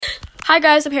Hi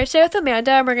guys, I'm here today with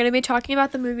Amanda, and we're going to be talking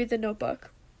about the movie The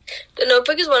Notebook. The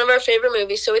Notebook is one of our favorite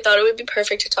movies, so we thought it would be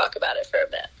perfect to talk about it for a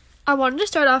bit. I wanted to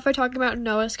start off by talking about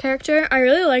Noah's character. I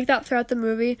really liked that throughout the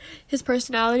movie. His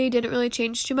personality didn't really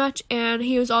change too much, and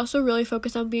he was also really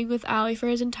focused on being with Allie for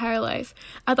his entire life.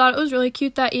 I thought it was really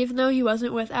cute that even though he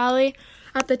wasn't with Allie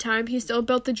at the time, he still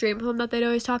built the dream home that they'd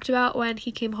always talked about when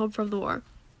he came home from the war.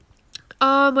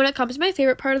 When it comes to my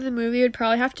favorite part of the movie, it would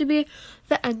probably have to be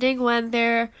the ending when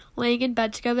they're laying in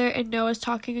bed together and Noah's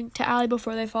talking to Allie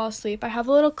before they fall asleep. I have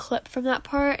a little clip from that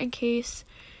part in case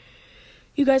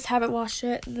you guys haven't watched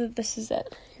it. This is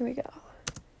it. Here we go.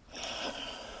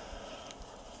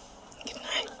 Good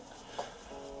night.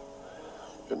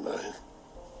 Good night.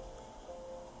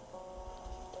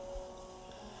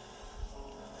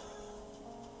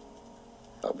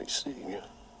 I'll be seeing you.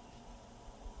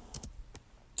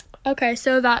 Okay,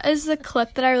 so that is the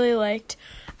clip that I really liked.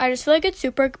 I just feel like it's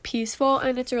super peaceful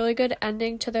and it's a really good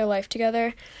ending to their life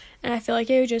together. And I feel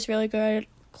like it was just really good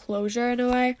closure in a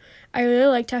way. I really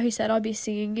liked how he said, "I'll be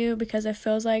seeing you," because it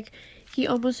feels like he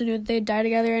almost knew that they'd die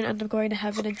together and end up going to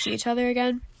heaven and see each other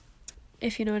again,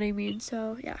 if you know what I mean.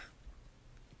 So, yeah.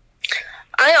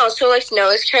 I also liked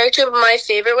Noah's character, but my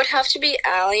favorite would have to be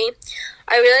Allie.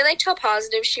 I really liked how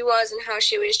positive she was and how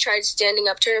she always tried standing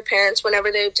up to her parents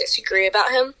whenever they would disagree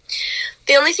about him.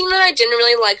 The only thing that I didn't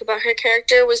really like about her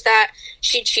character was that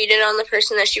she cheated on the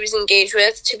person that she was engaged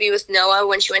with to be with Noah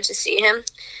when she went to see him.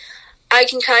 I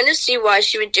can kind of see why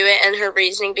she would do it and her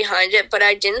reasoning behind it, but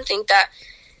I didn't think that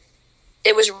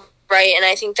it was right, and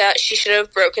I think that she should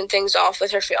have broken things off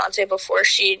with her fiancé before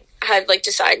she had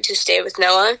decided to stay with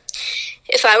Noah.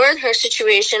 If I were in her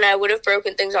situation, I would have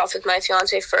broken things off with my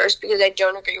fiancé first because I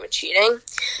don't agree with cheating.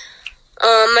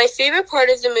 My favorite part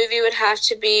of the movie would have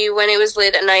to be when it was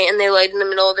late at night and they laid in the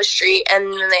middle of the street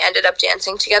and then they ended up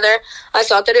dancing together. I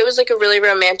thought that it was a really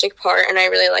romantic part, and I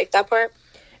really liked that part.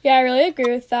 Yeah, I really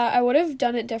agree with that. I would have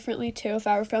done it differently too if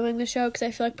I were filming the show, because I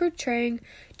feel like portraying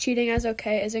cheating as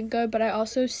okay isn't good, but I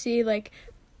also see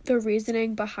the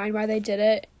reasoning behind why they did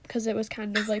it, because it was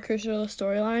kind of crucial to the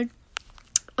storyline.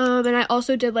 And I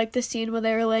also did like the scene where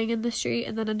they were laying in the street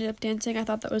and then ended up dancing. I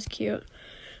thought that was cute.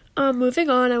 Moving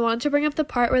on, I wanted to bring up the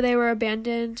part where they were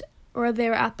abandoned, or they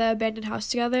were at the abandoned house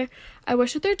together. I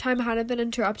wish that their time hadn't been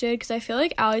interrupted, because I feel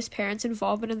like Allie's parents'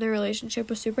 involvement in their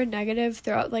relationship was super negative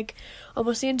throughout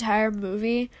almost the entire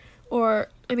movie. Or,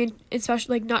 I mean,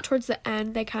 especially not towards the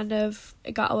end, it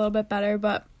got a little bit better,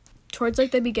 but towards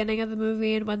the beginning of the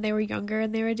movie and when they were younger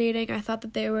and they were dating, I thought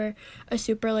that they were a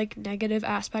super negative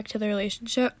aspect to their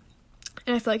relationship.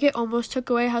 And I feel like it almost took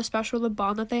away how special the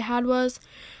bond that they had was.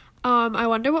 I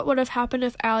wonder what would have happened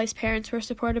if Allie's parents were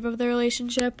supportive of the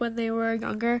relationship when they were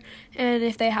younger, and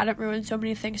if they hadn't ruined so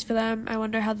many things for them. I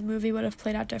wonder how the movie would have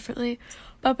played out differently.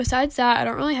 But besides that, I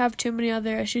don't really have too many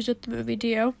other issues with the movie. Do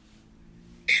you?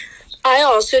 I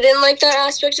also didn't like that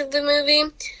aspect of the movie,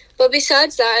 but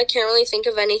besides that, I can't really think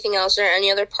of anything else or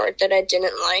any other part that I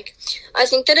didn't like. I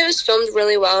think that it was filmed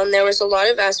really well, and there was a lot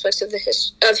of aspects of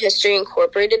history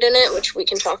incorporated in it, which we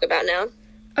can talk about now.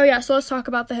 Oh yeah, so let's talk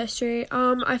about the history.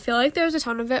 I feel like there was a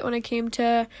ton of it when it came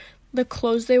to the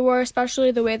clothes they wore, especially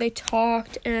the way they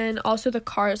talked, and also the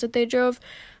cars that they drove.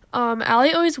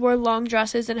 Allie always wore long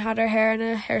dresses and had her hair in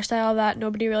a hairstyle that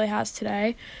nobody really has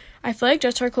today. I feel like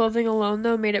just her clothing alone,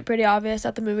 though, made it pretty obvious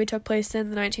that the movie took place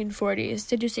in the 1940s.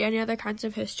 Did you see any other kinds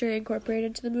of history incorporated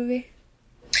into the movie?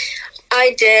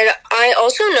 I did. I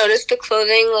also noticed the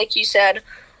clothing, like you said,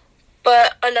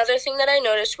 but another thing that I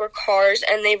noticed were cars,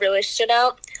 and they really stood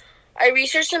out. I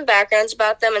researched some backgrounds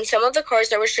about them, and some of the cars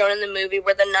that were shown in the movie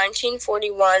were the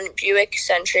 1941 Buick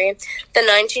Century, the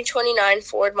 1929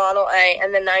 Ford Model A,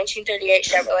 and the 1938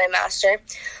 Chevrolet Master.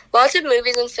 Lots of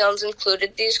movies and films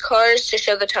included these cars to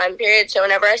show the time period, so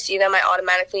whenever I see them, I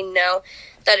automatically know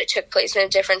that it took place in a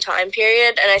different time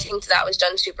period, and I think that was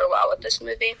done super well with this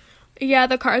movie. Yeah,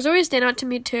 the cars always stand out to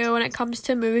me, too, when it comes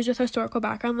to movies with historical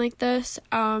background like this.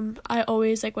 I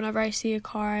always, whenever I see a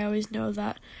car, I always know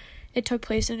that it took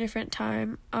place in a different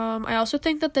time. I also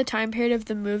think that the time period of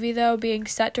the movie, though, being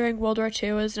set during World War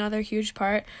II is another huge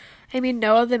part. I mean,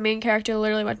 Noah, the main character,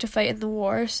 literally went to fight in the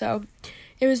war, so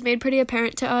it was made pretty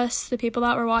apparent to us, the people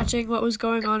that were watching, what was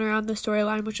going on around the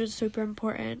storyline, which was super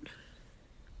important.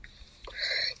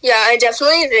 Yeah, I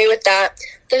definitely agree with that.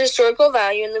 The historical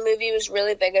value in the movie was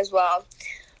really big as well.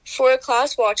 For a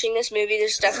class watching this movie,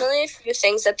 there's definitely a few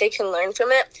things that they can learn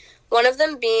from it. One of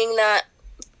them being that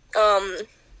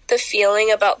the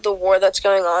feeling about the war that's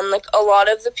going on. A lot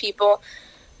of the people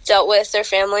dealt with their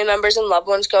family members and loved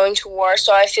ones going to war,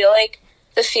 so I feel like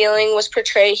the feeling was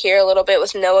portrayed here a little bit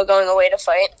with Noah going away to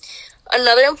fight.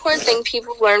 Another important thing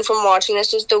people learn from watching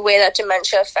this is the way that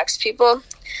dementia affects people.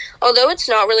 Although it's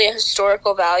not really a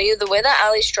historical value, the way that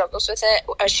Allie struggles with it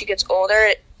as she gets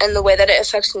older and the way that it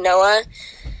affects Noah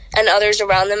and others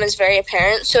around them is very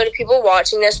apparent. So to people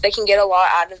watching this, they can get a lot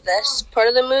out of this part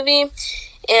of the movie,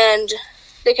 and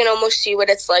they can almost see what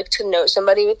it's like to know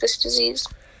somebody with this disease.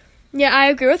 Yeah, I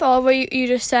agree with all of what you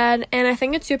just said, and I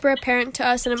think it's super apparent to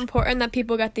us and important that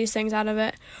people get these things out of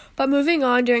it. But moving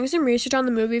on, doing some research on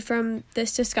the movie from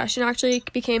this discussion actually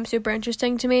became super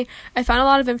interesting to me. I found a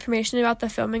lot of information about the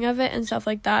filming of it and stuff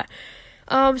like that.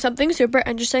 Something super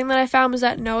interesting that I found was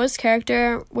that Noah's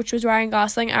character, which was Ryan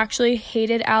Gosling, actually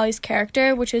hated Allie's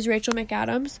character, which is Rachel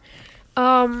McAdams.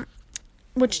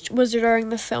 Which was during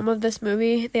the film of this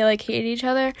movie. They hated each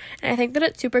other, and I think that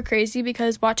it's super crazy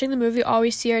because watching the movie, all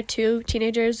we see are two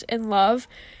teenagers in love,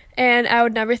 and I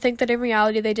would never think that in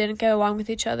reality they didn't get along with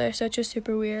each other, so it's just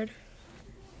super weird.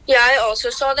 Yeah, I also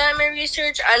saw that in my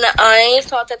research, and I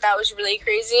thought that was really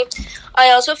crazy. I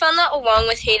also found that along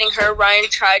with hating her, Ryan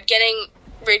tried getting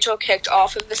Rachel kicked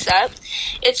off of the set.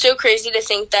 It's so crazy to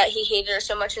think that he hated her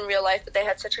so much in real life, but they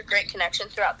had such a great connection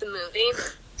throughout the movie.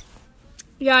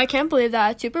 Yeah, I can't believe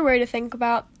that. It's super weird to think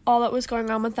about all that was going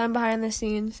on with them behind the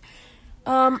scenes.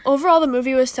 Overall, the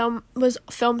movie was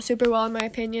filmed super well, in my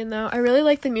opinion, though. I really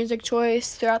liked the music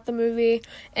choice throughout the movie,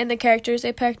 and the characters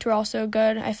they picked were also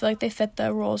good. I feel like they fit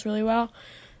the roles really well.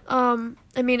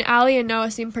 Allie and Noah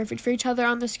seemed perfect for each other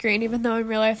on the screen, even though in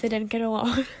real life they didn't get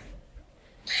along.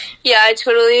 Yeah, I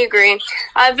totally agree.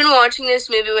 I've been watching this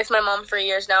movie with my mom for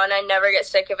years now, and I never get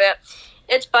sick of it.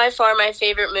 It's by far my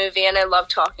favorite movie, and I love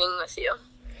talking with you.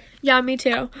 Yeah, me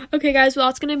too. Okay, guys, well,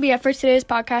 that's going to be it for today's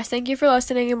podcast. Thank you for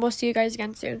listening, and we'll see you guys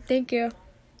again soon. Thank you.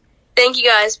 Thank you,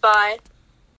 guys. Bye.